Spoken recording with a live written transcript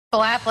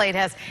Athlete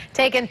has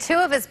taken two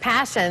of his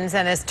passions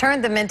and has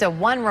turned them into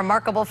one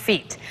remarkable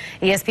feat.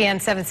 ESPN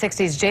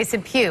 760's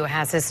Jason Pugh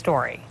has his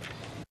story.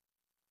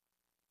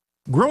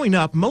 Growing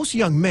up, most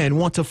young men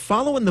want to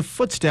follow in the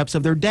footsteps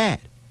of their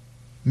dad.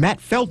 Matt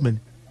Feldman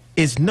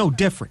is no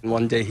different.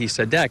 One day he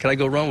said, "Dad, can I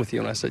go run with you?"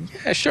 And I said,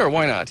 "Yeah, sure,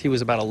 why not?" He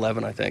was about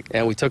 11, I think.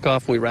 And we took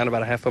off and we ran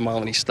about a half a mile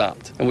and he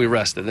stopped. And we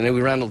rested. And then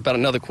we ran about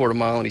another quarter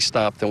mile and he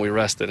stopped and we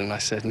rested. And I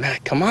said,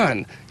 "Matt, come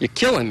on, you're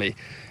killing me."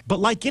 But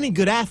like any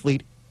good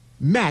athlete,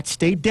 Matt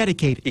stayed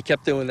dedicated. He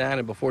kept doing that,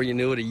 and before you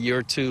knew it, a year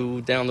or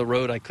two down the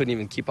road, I couldn't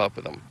even keep up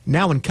with him.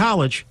 Now in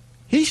college,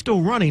 he's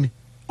still running,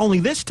 only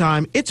this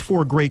time it's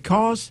for a great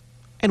cause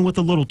and with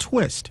a little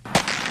twist.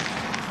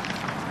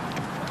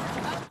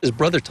 His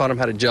brother taught him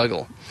how to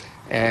juggle,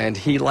 and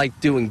he liked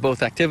doing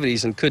both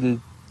activities and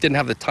didn't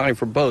have the time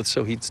for both,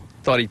 so he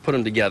thought he'd put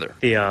them together.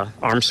 The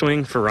arm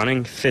swing for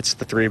running fits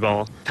the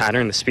 3-ball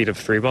pattern, the speed of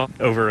 3-ball.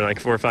 Over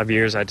like 4 or 5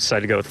 years, I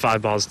decided to go with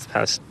 5 balls the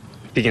past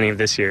beginning of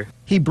this year.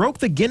 He broke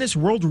the Guinness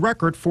World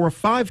Record for a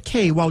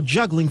 5K while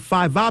juggling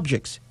 5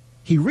 objects.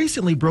 He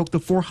recently broke the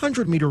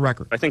 400-meter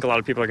record. I think a lot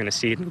of people are going to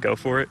see it and go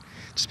for it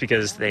just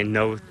because they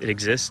know it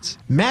exists.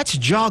 Matt's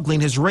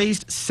joggling has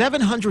raised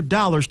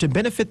 $700 to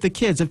benefit the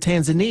kids of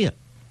Tanzania.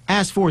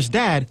 As for his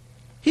dad,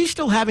 he's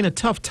still having a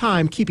tough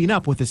time keeping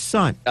up with his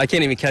son. I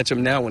can't even catch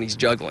him now when he's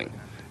juggling.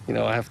 You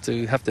know, I have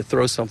to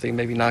throw something,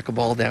 maybe knock a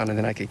ball down, and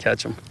then I can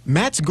catch him.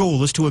 Matt's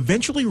goal is to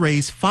eventually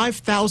raise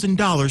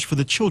 $5,000 for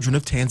the children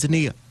of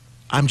Tanzania.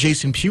 I'm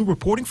Jason Pugh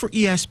reporting for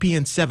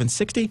ESPN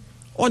 760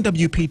 on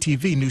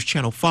WPTV News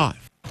Channel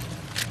 5.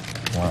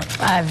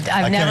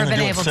 I've never been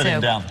able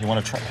to. Down. You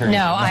want to try?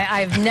 No,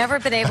 I've never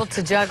been able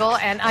to juggle,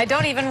 and I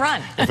don't even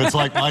run. If it's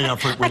like my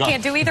effort, I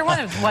can't do either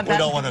one of what that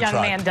young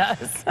man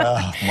does.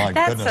 Oh, my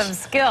That's goodness. some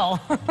skill.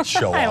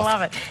 Show I off.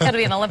 love it. It'll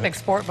be an Olympic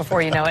sport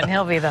before you know it, and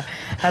he'll be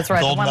that's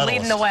right, Gold the one medalist.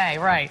 leading the way,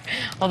 right?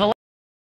 Well, the